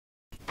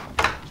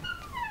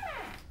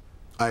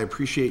I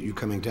appreciate you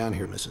coming down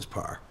here, Mrs.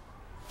 Parr.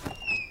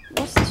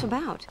 What's this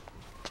about?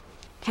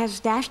 Has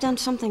Dash done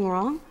something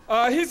wrong?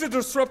 He's a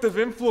disruptive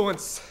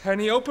influence,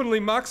 and he openly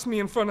mocks me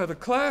in front of the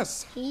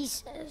class. He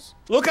says.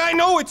 Look, I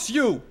know it's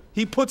you!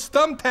 He puts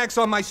thumbtacks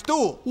on my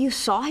stool! You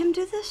saw him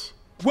do this?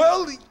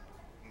 Well,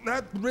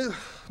 not really.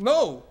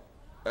 No,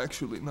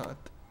 actually not.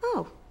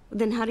 Oh,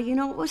 then how do you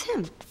know it was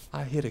him?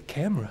 I hit a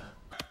camera.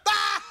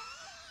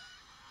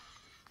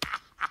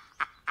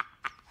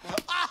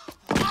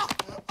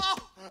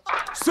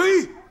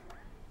 See?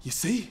 You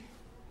see?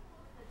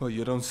 Well,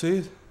 you don't see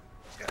it?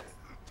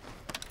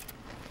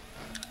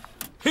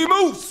 He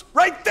moves!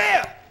 Right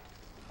there!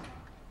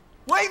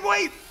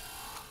 Wait!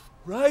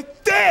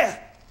 Right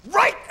there!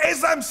 Right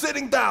as I'm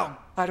sitting down!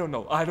 I don't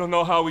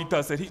know how he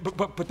does it.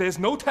 But there's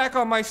no tack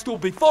on my stool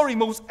before he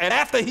moves, and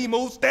after he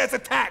moves, there's a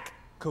tack.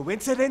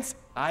 Coincidence?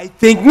 I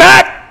think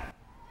not!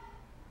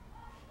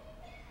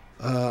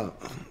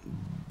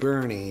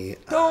 Bernie...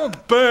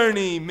 Don't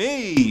Bernie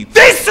me!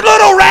 This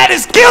little rat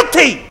is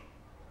guilty!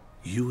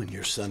 You and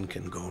your son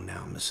can go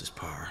now, Mrs.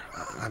 Parr.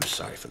 I'm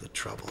sorry for the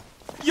trouble.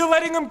 You're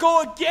letting him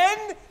go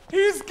again?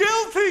 He's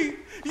guilty!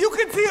 You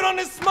can see it on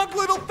his smug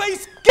little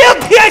face!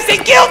 Guilty! I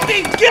say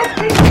guilty!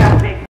 Guilty! Guilty!